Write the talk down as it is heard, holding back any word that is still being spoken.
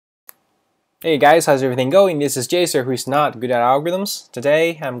Hey guys, how's everything going? This is JSer, who is not good at algorithms.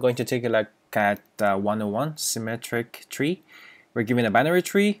 Today I'm going to take a look at 101 symmetric tree. We're given a binary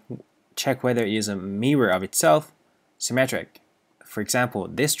tree, check whether it is a mirror of itself, symmetric. For example,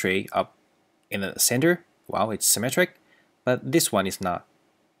 this tree up in the center, well, it's symmetric, but this one is not.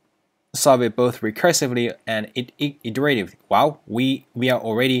 Solve it both recursively and iteratively. Well, we are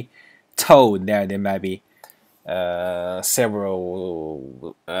already told that there might be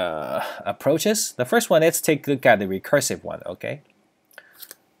several approaches. The first one, let's take a look at the recursive one, okay?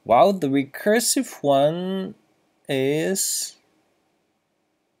 Well, the recursive one is,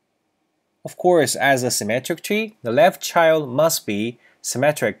 of course, as a symmetric tree, the left child must be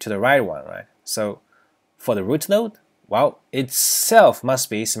symmetric to the right one, right? So for the root node, well, itself must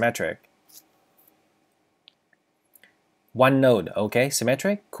be symmetric. One node, okay,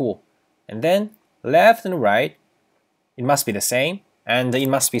 symmetric, cool. And then left and right, it must be the same, and it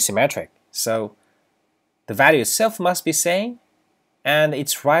must be symmetric. So the value itself must be same, and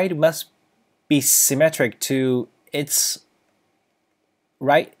its right must be symmetric to its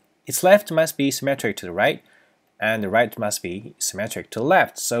right. Its left must be symmetric to the right, and the right must be symmetric to the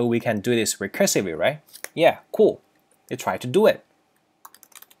left. So we can do this recursively, right? Yeah, cool. Let's try to do it.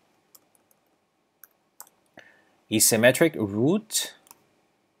 A symmetric root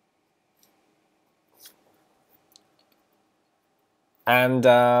and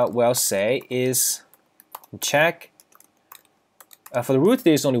we'll say is check for the root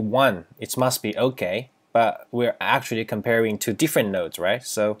there is only one, it must be okay, but we're actually comparing two different nodes, right?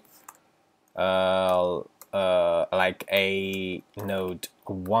 So like a node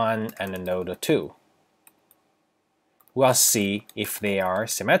 1 and a node 2, we'll see if they are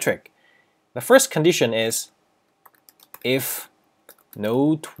symmetric. The first condition is if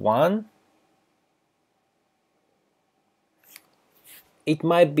node 1, it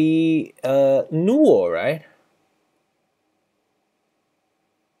might be null, right?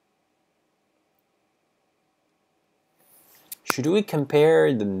 Should we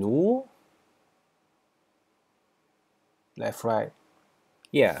compare the null? Left, right.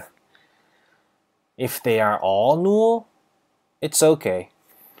 Yeah. If they are all null, it's okay.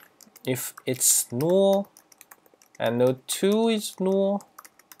 If it's null and node 2 is null,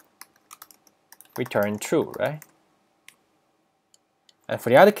 return true, right? And for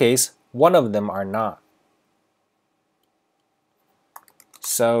the other case, one of them are not.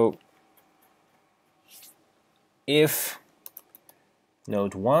 So if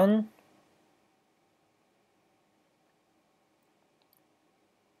node 1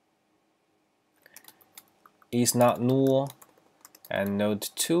 is not null and node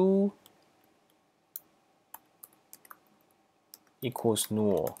 2 equals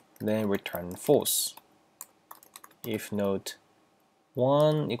null, then return false. If node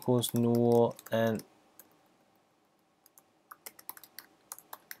 1 equals null and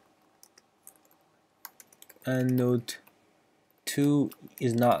node 2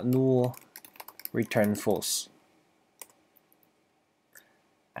 is not null, return false.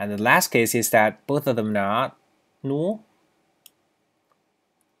 And the last case is that both of them are not null.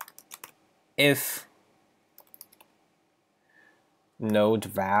 If node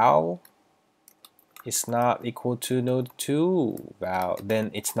val is not equal to node 2 val,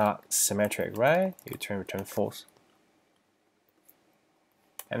 then it's not symmetric, right? You return false.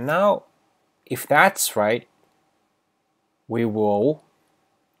 And now, if that's right, we will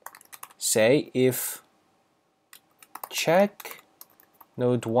say if check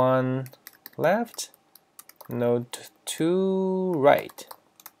node 1 left, node 2 right,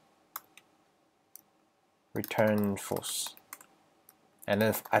 return false. And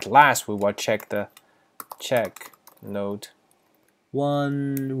then at last we will check node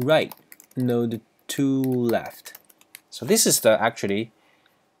 1 right, node 2 left. So this is actually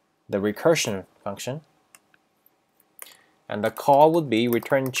the recursion function. And the call would be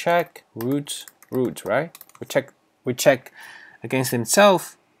return check root, right? We check against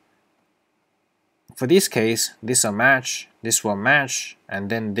themselves. For this case, this will match, this will match,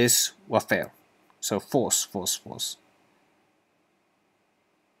 and then this will fail. So false, false, false.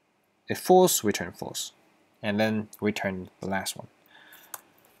 If false, return false, and then return the last one.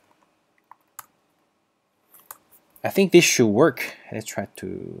 I think this should work. Let's try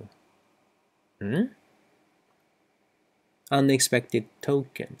to. Unexpected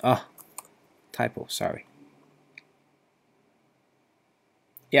token. Ah, typo, sorry.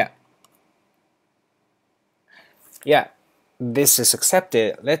 Yeah, this is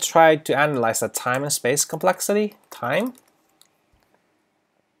accepted. Let's try to analyze the time and space complexity. Time.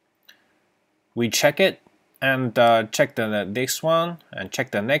 We check it. and check the next one and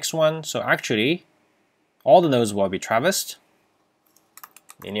check the next one. So actually, all the nodes will be traversed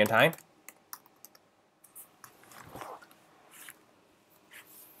linear time.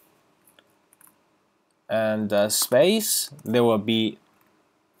 And space, there will be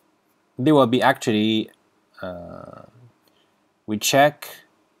actually we check,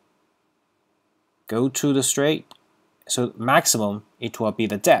 go to the straight, so maximum it will be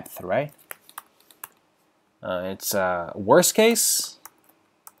the depth, right? It's worst case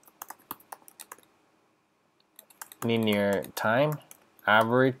linear time,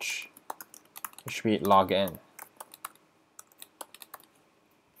 average, it should be log n.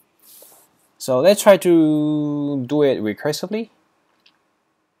 So let's try to do it recursively,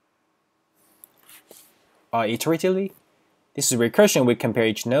 iteratively. This is recursion. We compare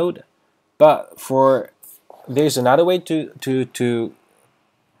each node, but there's another way to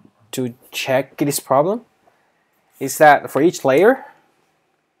check this problem. Is that for each layer,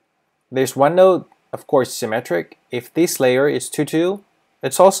 there's one node, of course, symmetric. If this layer is 2, 2,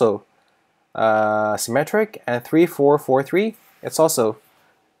 it's also symmetric, and 3, 4, 4, 3, it's also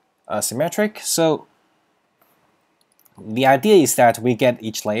symmetric. So the idea is that we get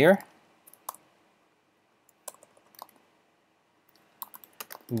each layer,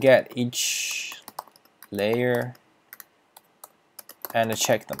 and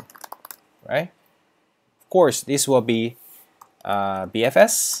check them, right? Of course, this will be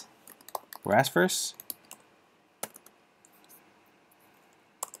BFS, graph first.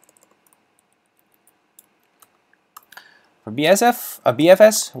 For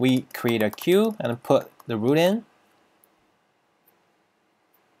BFS, we create a queue and put the root in.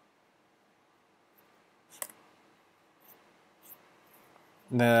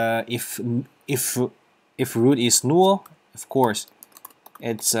 If root is null, of course,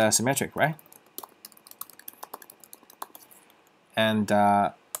 it's symmetric, right? And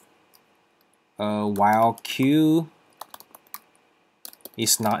while queue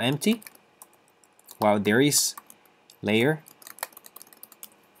is not empty, while there is layer,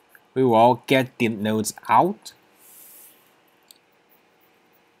 we will get the nodes out.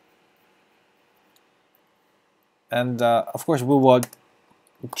 And of course, we will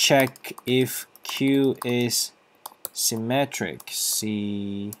check if Q is symmetric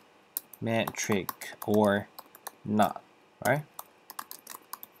or not, right?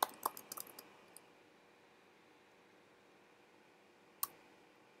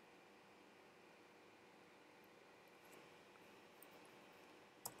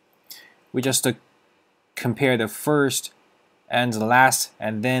 We just compare the first and the last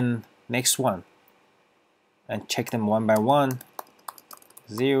and then next one and check them one by one.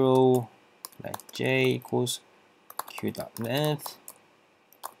 0 let j equals q dot length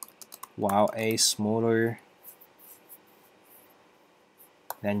while a smaller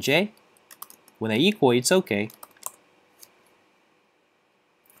than j. When they equal, it's okay.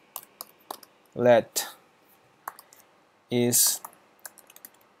 Let is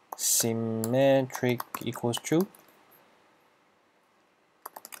symmetric equals true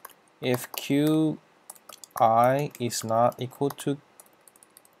if qi is not equal to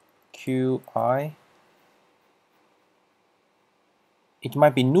qi. It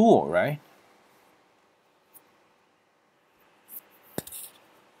might be null, right?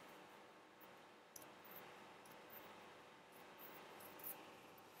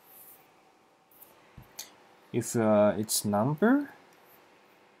 If it's number,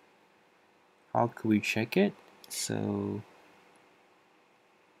 how could we check it? So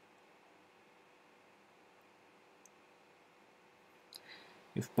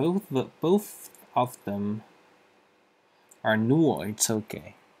if both of them are null, it's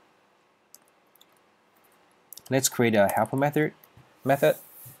okay. Let's create a helper method. Method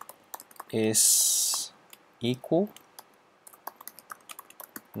is equal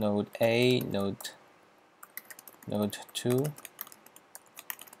node A, node 2,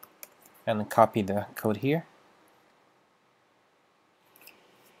 and copy the code here.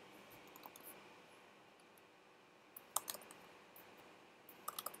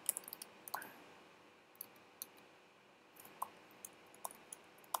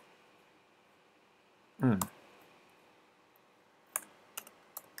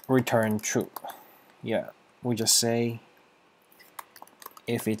 Return true. Yeah, we just say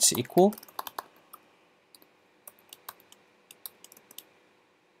if it's equal.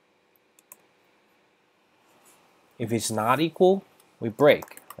 If it's not equal, we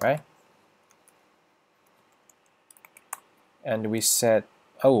break, right? And we said,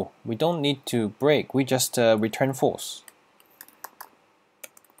 oh, we don't need to break, we just return false.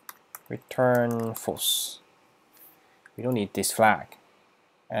 Return false. We don't need this flag.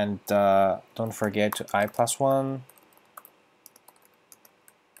 And don't forget to I plus 1,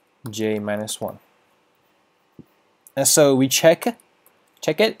 j minus 1. And so we check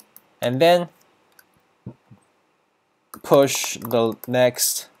it, and then push the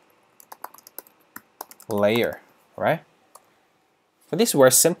next layer, right? For this, we're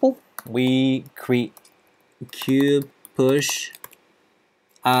simple. We create cube push.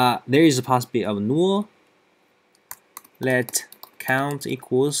 There is a possibility of null. Let count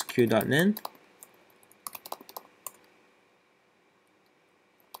equals q.len.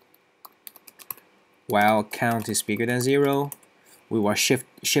 While count is bigger than 0, we will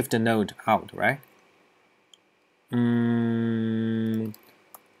shift the node out, right?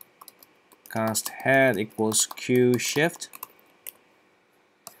 Const head equals q shift.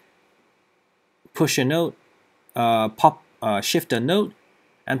 Push a node, shift a node,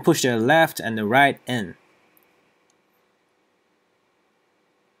 and push the left and the right in.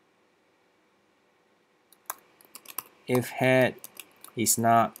 If head is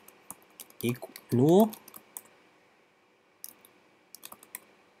not null,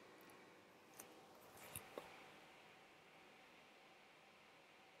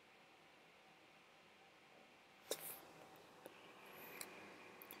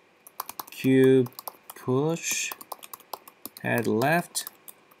 cube push head left,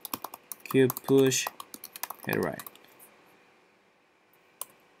 cube push head right.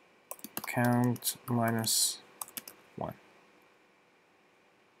 Count minus 1.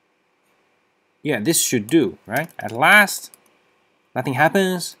 Yeah, this should do, right? At last, nothing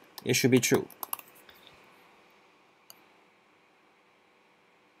happens. It should be true.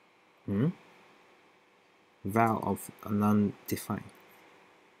 Val of non-defined.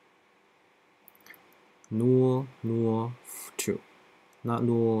 Null, null, true. Not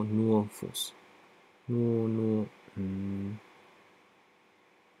null, null, false. Null, null,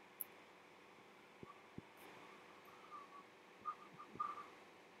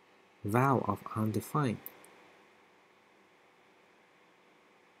 val of undefined.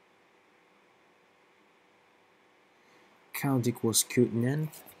 Count equals q.len.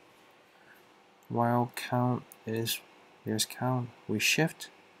 While count is, there's count, we shift,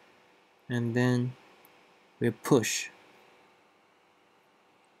 and then we push.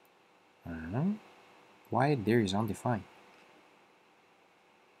 Why there is undefined?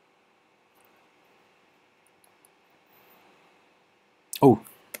 Oh,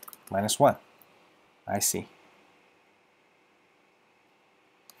 minus 1. I see.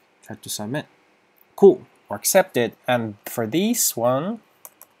 Try to submit. Cool, or accepted. And for this one,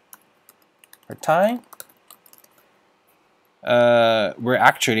 for time, we're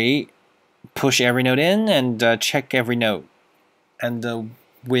actually push every node in and check every node. And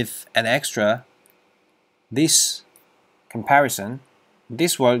with an extra, this comparison,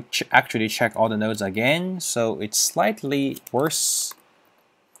 this will actually check all the nodes again, so it's slightly worse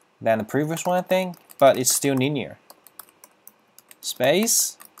than the previous one, I think, but it's still linear.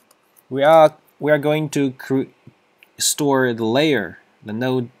 Space, we are going to store the layer, the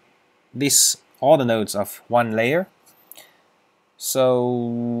node, all the nodes of one layer.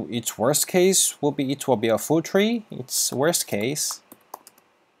 So its worst case will be a full tree. Its worst case,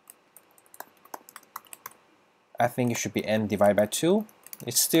 I think it should be n divided by 2.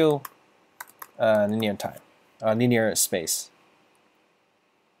 It's still linear time, linear space.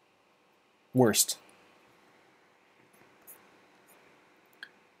 Worst.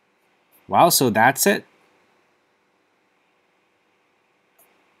 Well, so that's it.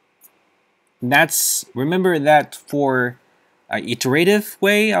 Remember that for an iterative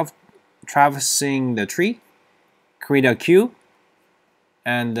way of traversing the tree, create a queue,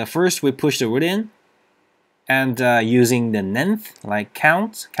 and first we push the root in, and using the nth, like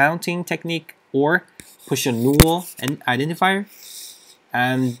counting technique, or push a null identifier,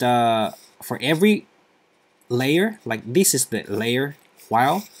 and for every layer, like this is the layer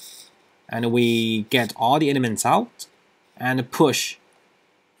while, and we get all the elements out and push.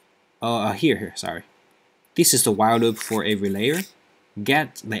 Sorry. This is the while loop for every layer.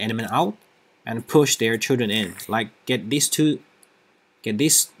 Get the element out and push their children in. Like get these two. Get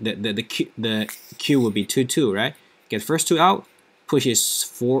this. The queue will be 2 2, right? Get first 2 out, pushes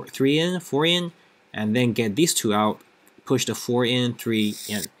 3 in, 4 in, and then get these 2 out, push the 4 in, 3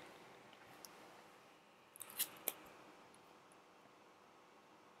 in.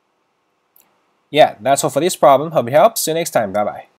 Yeah, that's all for this problem. Hope it helps. See you next time. Bye bye.